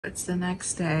It's the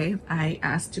next day. I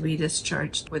asked to be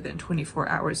discharged within 24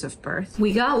 hours of birth.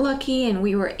 We got lucky and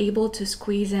we were able to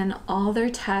squeeze in all their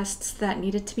tests that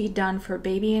needed to be done for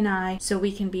baby and I so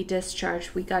we can be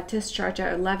discharged. We got discharged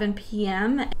at 11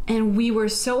 p.m. and we were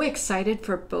so excited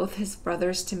for both his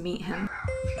brothers to meet him.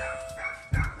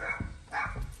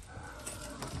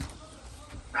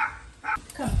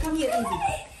 Come here,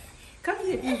 Evie. Come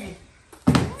here, Evie.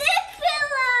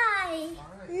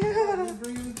 Yeah.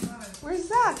 Where's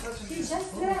Zach? He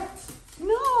just left.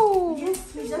 No.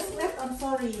 Yes, he just left. I'm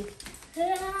sorry.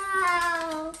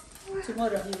 Wow.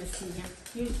 Tomorrow you will see him.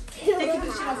 You take a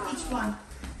picture of each one.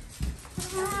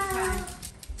 Wow.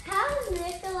 How's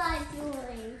Nikolai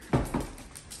doing?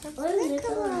 Where's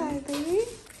Nikolai, baby?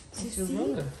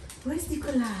 Where's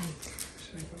Nikolai?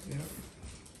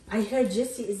 I heard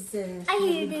Jesse is. I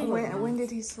heard it. When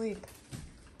did he sleep?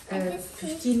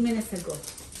 15 minutes ago.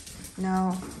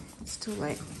 No, it's too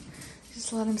late.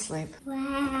 Just let him sleep.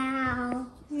 Wow.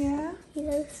 Yeah? He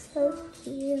looks so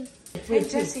cute. Wait,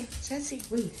 Jesse, Jesse.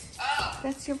 Wait.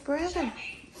 That's your brother.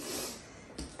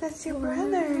 That's your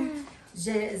brother.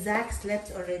 Zach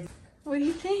slept already. What do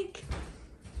you think?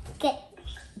 Okay.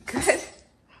 Good.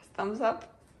 Thumbs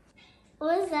up.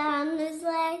 What's that on his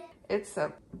leg? It's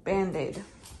a Band-Aid.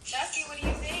 Jesse, what do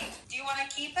you think? Do you want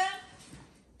to keep him?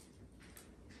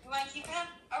 You want to keep him?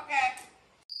 Okay.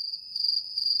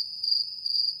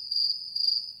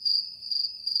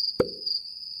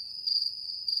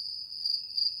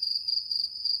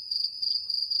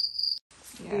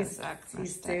 Yeah, Zach.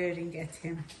 He's staring at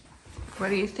him. What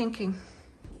are you thinking?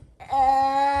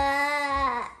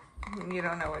 You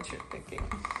don't know what you're thinking.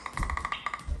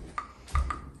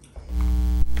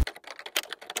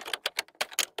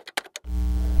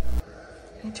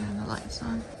 Can you turn the lights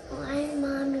on? Why,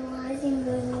 Mommy? Why is he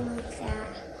moving like that?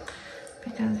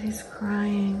 Because he's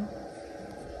crying.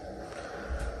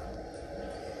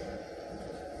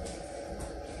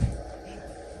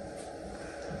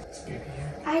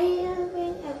 Are you gonna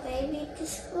bring a baby to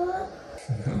school?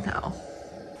 No.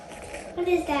 What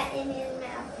is that in his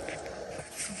mouth?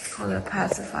 It's called a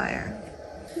pacifier.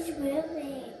 He's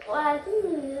moving. Why is he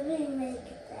moving like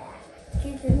that?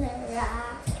 He's in a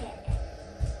rocket.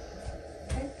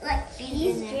 It's like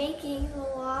he's drinking a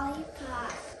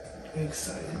lollipop.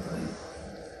 Excited, buddy.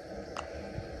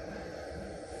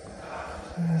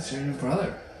 That's your new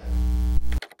brother.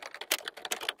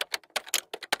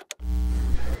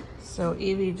 So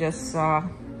Evie just saw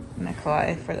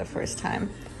Nikolai for the first time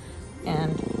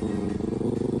and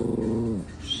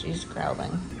she's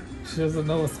growling. She doesn't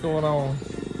know what's going on.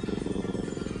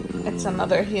 It's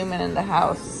another human in the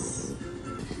house.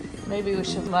 Maybe we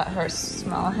should let her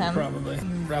smell him. Probably.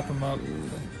 Wrap him up.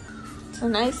 It's a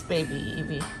nice baby,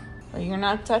 Evie, but you're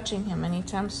not touching him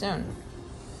anytime soon.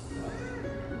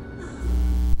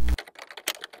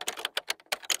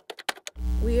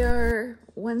 We are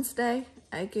Wednesday.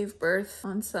 I gave birth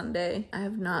on Sunday. I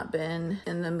have not been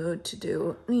in the mood to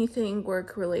do anything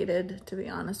work related, to be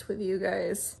honest with you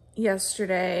guys.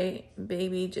 Yesterday,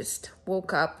 baby just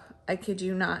woke up, I kid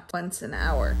you not, once an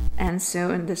hour. And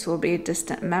soon this will be a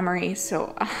distant memory,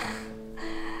 so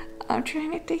I'm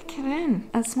trying to take it in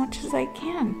as much as I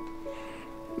can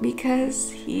because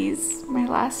he's my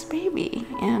last baby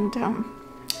and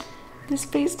this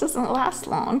phase doesn't last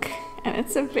long and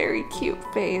it's a very cute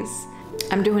phase.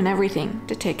 I'm doing everything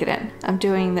to take it in. I'm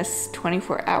doing this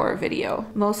 24-hour video,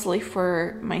 mostly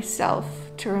for myself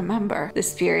to remember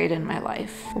this period in my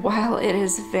life. While it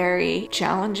is very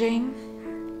challenging,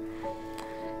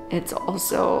 it's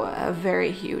also a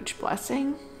very huge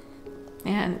blessing,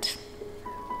 and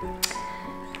I'm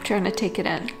trying to take it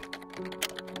in.